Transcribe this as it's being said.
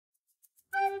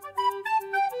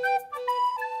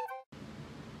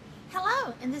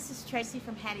Hello, and this is Tracy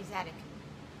from Hattie's Attic.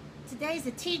 Today's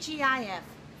a TGIF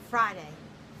Friday,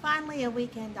 finally a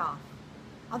weekend off.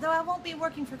 Although I won't be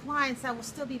working for clients, I will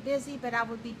still be busy, but I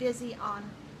will be busy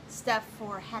on stuff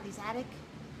for Hattie's Attic,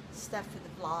 stuff for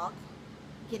the vlog,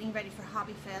 getting ready for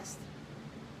Hobby Fest.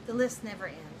 The list never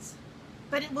ends.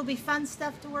 But it will be fun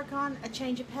stuff to work on, a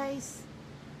change of pace,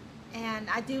 and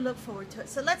I do look forward to it.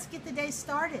 So let's get the day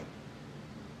started.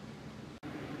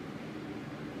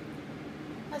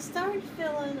 I started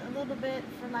feeling a little bit,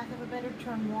 for lack of a better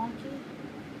term, wonky.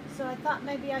 So I thought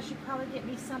maybe I should probably get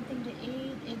me something to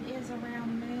eat. It is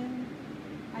around noon.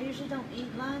 I usually don't eat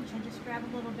lunch. I just grab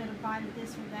a little bit of bite of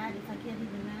this or that if I get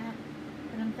even that.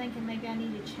 But I'm thinking maybe I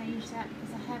need to change that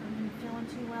because I haven't been feeling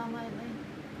too well lately.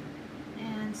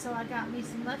 And so I got me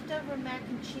some leftover mac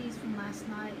and cheese from last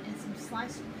night and some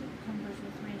sliced cucumbers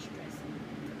with ranch dressing.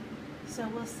 So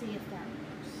we'll see if that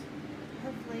works.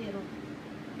 Hopefully it'll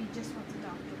be just what the doctor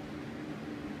wanted.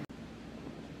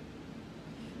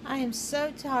 I am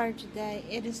so tired today,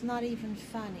 it is not even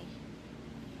funny.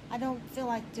 I don't feel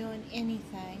like doing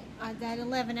anything. That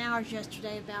 11 hours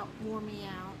yesterday about wore me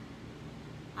out.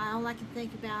 All I can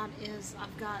think about is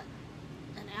I've got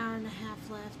an hour and a half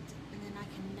left and then I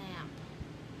can nap.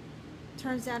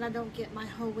 Turns out I don't get my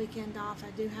whole weekend off.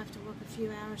 I do have to work a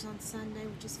few hours on Sunday,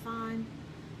 which is fine.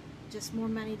 Just more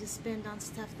money to spend on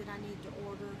stuff that I need to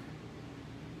order.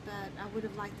 But I would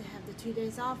have liked to have the 2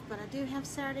 days off, but I do have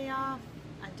Saturday off.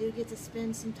 I do get to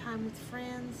spend some time with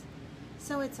friends,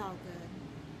 so it's all good.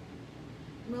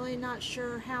 I'm really not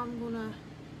sure how I'm going to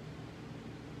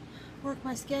work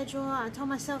my schedule. I told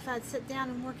myself I'd sit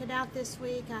down and work it out this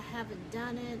week. I haven't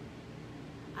done it.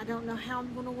 I don't know how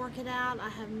I'm going to work it out. I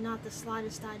have not the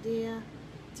slightest idea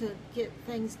to get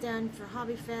things done for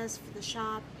Hobby Fest, for the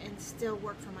shop, and still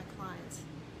work for my clients.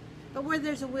 But where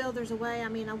there's a will, there's a way. I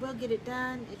mean, I will get it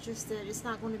done. It's just that it's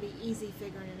not going to be easy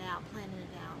figuring it out, planning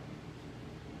it out.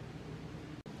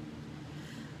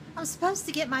 I'm supposed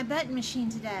to get my button machine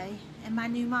today and my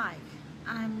new mic.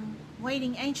 I'm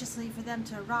waiting anxiously for them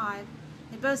to arrive.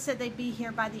 They both said they'd be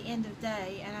here by the end of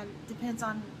day, and it depends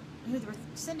on who they're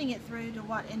sending it through to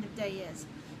what end of day is.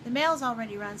 The mail's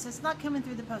already run, so it's not coming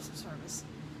through the postal service.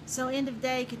 So end of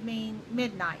day could mean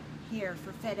midnight here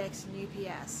for FedEx and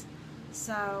UPS.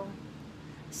 So,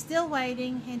 still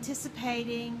waiting,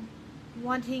 anticipating,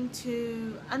 wanting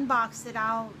to unbox it.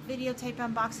 I'll videotape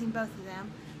unboxing both of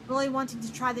them. Really wanting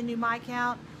to try the new mic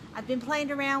out. I've been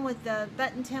playing around with the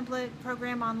button template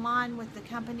program online with the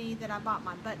company that I bought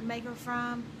my button maker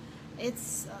from.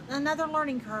 It's another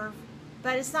learning curve,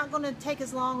 but it's not going to take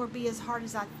as long or be as hard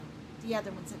as the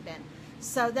other ones have been.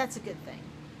 So that's a good thing.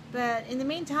 But in the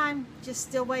meantime, just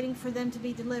still waiting for them to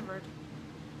be delivered.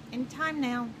 Anytime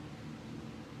now.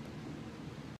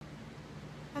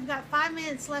 I've got 5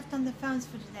 minutes left on the phones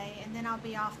for today, and then I'll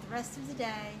be off the rest of the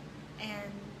day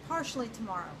and partially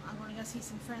tomorrow. I'm going to go see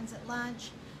some friends at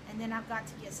lunch, and then I've got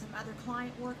to get some other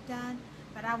client work done,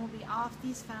 but I will be off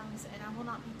these phones and I will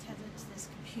not be tethered to this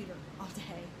computer all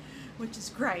day, which is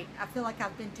great. I feel like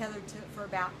I've been tethered to it for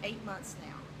about 8 months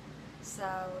now,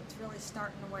 so it's really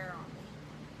starting to wear on me.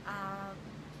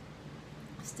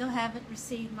 I still haven't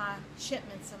received my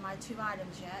shipments of my 2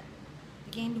 items yet.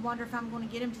 Beginning to wonder if I'm going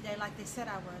to get them today like they said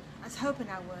I would. I was hoping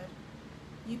I would.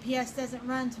 UPS doesn't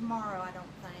run tomorrow, I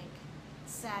don't think.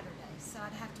 It's Saturday, so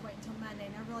I'd have to wait until Monday,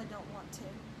 and I really don't want to.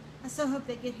 I so hope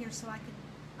they get here so I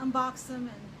can unbox them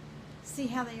and see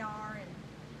how they are and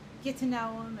get to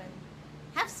know them and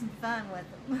have some fun with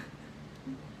them.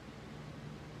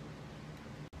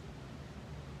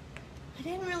 I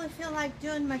didn't really feel like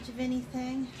doing much of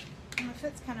anything. My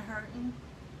foot's kind of hurting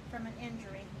from an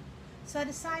injury. So I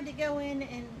decided to go in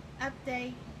and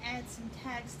update, add some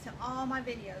tags to all my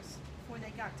videos before they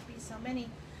got to be so many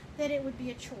that it would be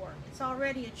a chore. It's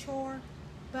already a chore,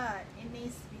 but it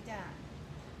needs to be done.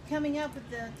 Coming up with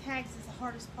the tags is the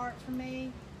hardest part for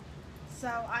me. So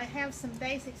I have some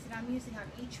basics that I'm using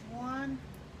on each one,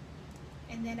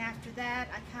 and then after that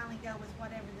I kindly go with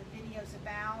whatever the video's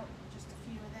about, just a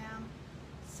few of them.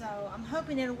 So I'm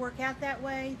hoping it'll work out that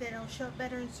way, that it'll show up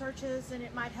better in searches and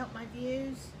it might help my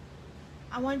views.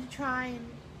 I wanted to try and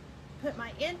put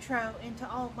my intro into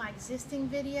all of my existing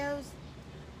videos,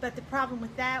 but the problem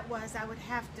with that was I would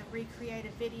have to recreate a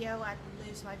video. I'd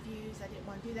lose my views. I didn't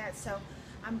want to do that, so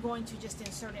I'm going to just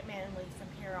insert it manually from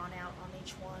here on out on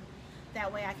each one.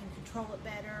 That way I can control it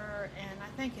better, and I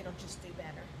think it'll just do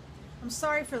better. I'm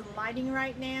sorry for the lighting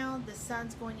right now. The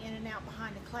sun's going in and out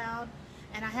behind a cloud,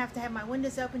 and I have to have my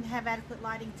windows open to have adequate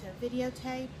lighting to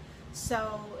videotape.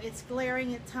 So it's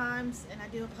glaring at times, and I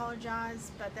do apologize,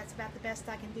 but that's about the best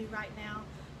I can do right now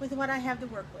with what I have to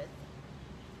work with.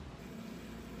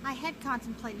 I had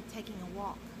contemplated taking a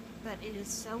walk, but it is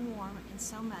so warm and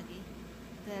so muggy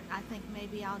that I think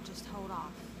maybe I'll just hold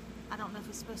off. I don't know if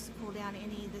it's supposed to cool down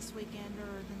any this weekend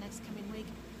or the next coming week.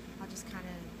 I'll just kind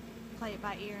of play it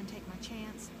by ear and take my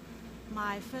chance.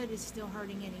 My foot is still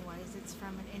hurting anyways. It's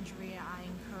from an injury I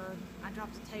incurred. I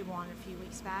dropped a table on it a few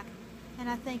weeks back, and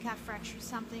I think I fractured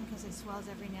something because it swells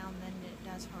every now and then and it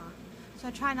does hurt. So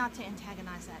I try not to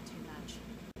antagonize that too much.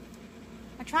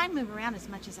 I try and move around as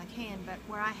much as I can, but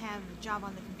where I have a job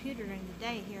on the computer during the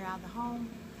day here out of the home,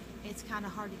 it's kind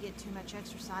of hard to get too much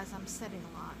exercise. I'm sitting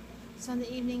a lot. So in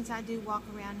the evenings I do walk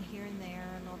around here and there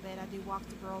a little bit. I do walk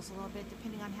the girls a little bit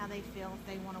depending on how they feel.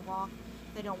 If they want to walk,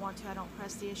 if they don't want to, I don't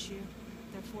press the issue.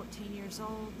 They're 14 years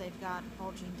old, they've got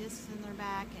bulging discs in their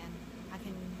back, and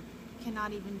I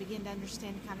cannot even begin to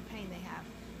understand the kind of pain they have.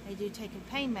 They do take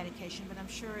a pain medication, but I'm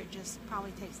sure it just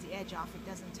probably takes the edge off. It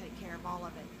doesn't take care of all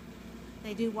of it.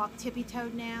 They do walk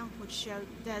tippy-toed now, which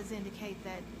does indicate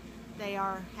that they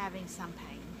are having some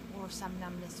pain or some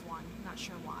numbness one, not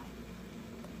sure why.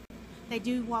 They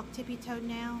do walk tippy-toed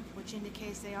now, which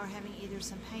indicates they are having either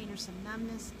some pain or some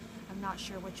numbness. I'm not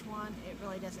sure which one. It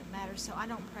really doesn't matter, so I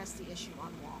don't press the issue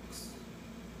on walks.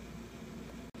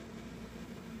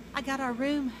 I got our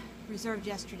room reserved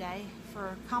yesterday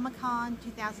for Comic-Con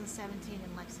 2017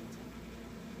 in Lexington.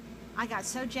 I got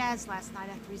so jazzed last night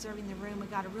after reserving the room. We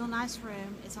got a real nice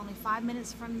room. It's only 5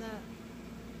 minutes from the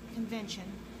convention.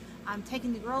 I'm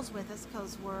taking the girls with us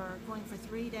because we're going for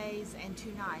 3 days and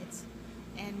 2 nights,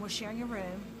 and we're sharing a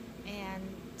room. And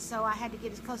so I had to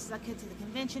get as close as I could to the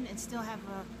convention and still have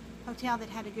a hotel that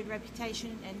had a good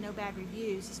reputation and no bad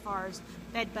reviews as far as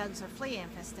bed bugs or flea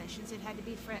infestations. It had to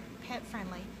be pet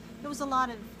friendly. There was a lot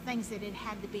of things that it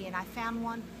had to be, and I found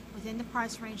one within the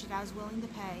price range that I was willing to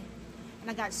pay. And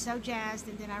I got so jazzed,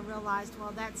 and then I realized,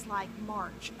 well, that's like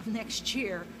March of next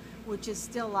year, which is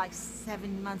still like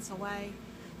 7 months away.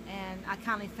 And I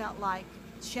kind of felt like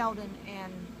Sheldon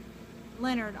and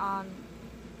Leonard on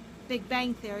Big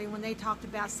Bang Theory when they talked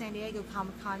about San Diego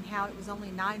Comic-Con, how it was only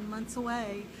 9 months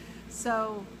away.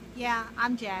 So yeah,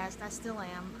 I'm jazzed. I still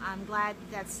am. I'm glad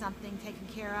that's something taken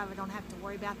care of. I don't have to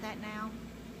worry about that now.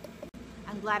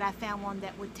 I'm glad I found one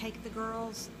that would take the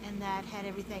girls and that had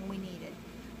everything we needed.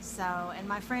 So, and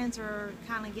my friends are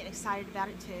kind of getting excited about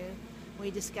it too. We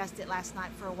discussed it last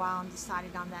night for a while and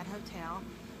decided on that hotel.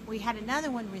 We had another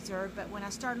one reserved, but when I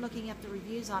started looking up the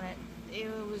reviews on it, it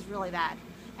was really bad.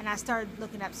 And I started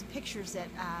looking up some pictures that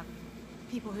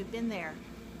people who'd been there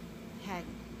had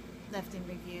left in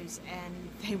reviews, and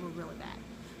they were really bad.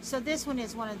 So this one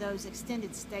is one of those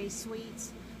extended stay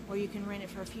suites where you can rent it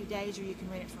for a few days or you can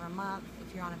rent it for a month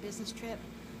if you're on a business trip.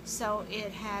 So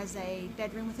it has a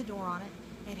bedroom with a door on it.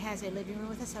 It has a living room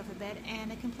with a sofa bed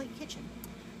and a complete kitchen.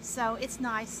 So it's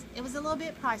nice. It was a little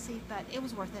bit pricey, but it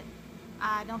was worth it.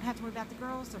 I don't have to worry about the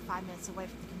girls. They're 5 minutes away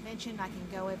from the convention. I can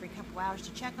go every couple hours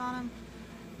to check on them.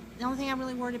 The only thing I'm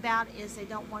really worried about is they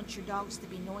don't want your dogs to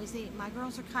be noisy. My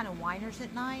girls are kind of whiners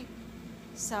at night,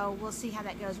 so we'll see how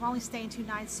that goes. We're only staying 2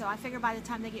 nights, so I figure by the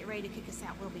time they get ready to kick us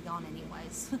out, we'll be gone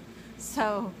anyways.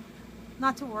 So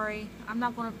not to worry. I'm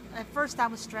not going to, at first I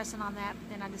was stressing on that, but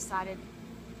then I decided,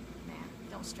 nah,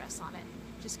 don't stress on it.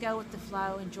 Just go with the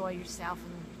flow, enjoy yourself,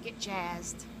 and get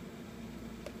jazzed.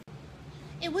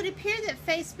 It would appear that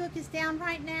Facebook is down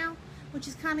right now, which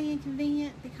is kind of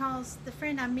inconvenient because the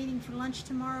friend I'm meeting for lunch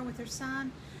tomorrow with her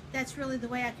son, that's really the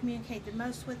way I communicate the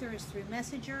most with her is through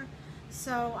Messenger.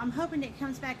 So I'm hoping it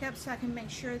comes back up so I can make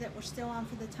sure that we're still on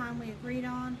for the time we agreed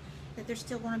on, that they're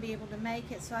still going to be able to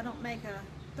make it, so I don't make a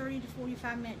 30 to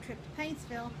 45 minute trip to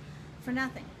Paintsville for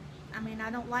nothing. I mean,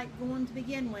 I don't like going to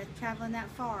begin with, traveling that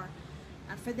far.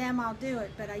 For them I'll do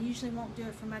it, but I usually won't do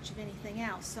it for much of anything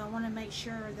else, so I want to make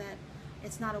sure that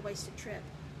it's not a wasted trip.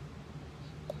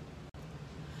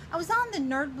 I was on the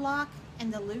Nerd Block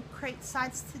and the Loot Crate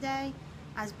sites today.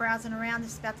 I was browsing around.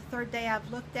 This is about the 3rd day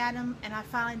I've looked at them, and I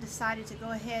finally decided to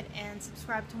go ahead and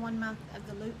subscribe to 1 month of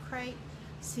the Loot Crate,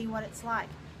 see what it's like.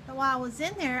 But while I was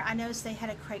in there, I noticed they had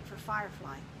a crate for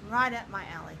Firefly, right up my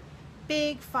alley.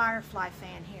 Big Firefly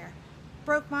fan here.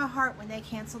 Broke my heart when they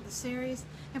canceled the series,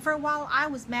 and for a while I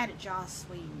was mad at Joss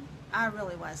Whedon. I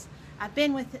really was. I've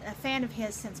been with a fan of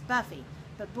his since Buffy,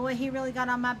 but boy, he really got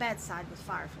on my bad side with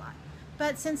Firefly.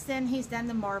 But since then, he's done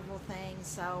the Marvel thing,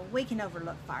 so we can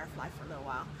overlook Firefly for a little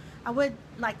while. I would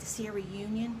like to see a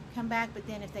reunion come back, but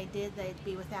then if they did, they'd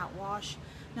be without Wash.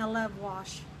 And I love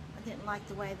Wash. I didn't like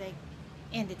the way they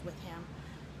ended with him.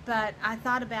 But I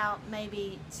thought about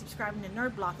maybe subscribing to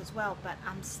Nerd Block as well, but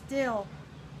I'm still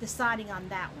deciding on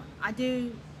that one.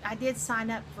 I did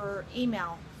sign up for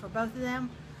email for both of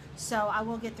them, So I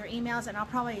will get their emails, and I'll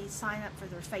probably sign up for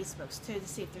their Facebooks too to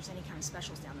see if there's any kind of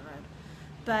specials down the road.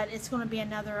 But it's going to be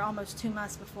another almost 2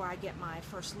 months before I get my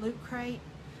first loot crate.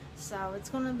 So it's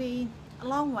going to be a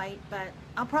long wait, but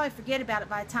I'll probably forget about it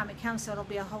by the time it comes, so it'll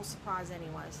be a whole surprise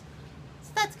anyways.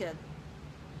 So that's good.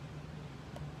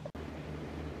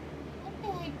 Oh,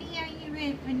 baby, are you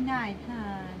ready for night,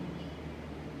 honey?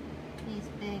 Is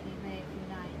baby ready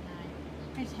for night?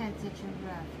 Her's had such a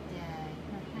rough day.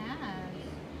 Perhaps.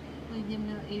 With them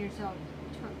little ears all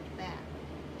turked back.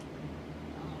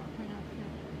 Oh, her don't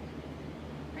feel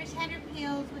good. Her's had her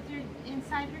pills with her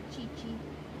inside her chi-chi.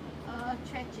 Oh,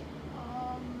 stretch it.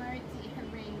 Oh, mercy,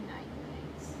 hooray,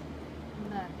 night-nights.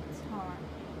 Love, it's hard.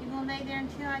 You gonna lay there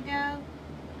until I go?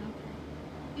 Okay.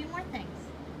 A few more things.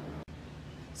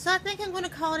 So I think I'm going to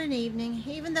call it an evening.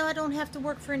 Even though I don't have to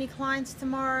work for any clients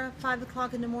tomorrow, 5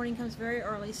 o'clock in the morning comes very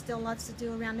early. Still lots to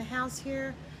do around the house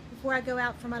here before I go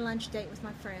out for my lunch date with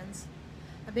my friends.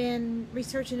 I've been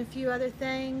researching a few other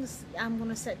things. I'm going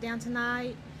to sit down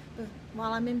tonight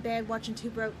while I'm in bed watching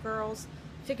Two Broke Girls,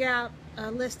 figure out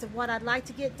a list of what I'd like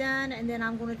to get done, and then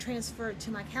I'm going to transfer it to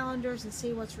my calendars and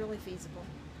see what's really feasible.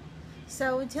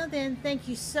 So until then, thank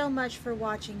you so much for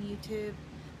watching YouTube.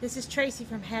 This is Tracy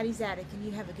from Hattie's Attic, and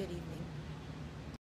you have a good evening.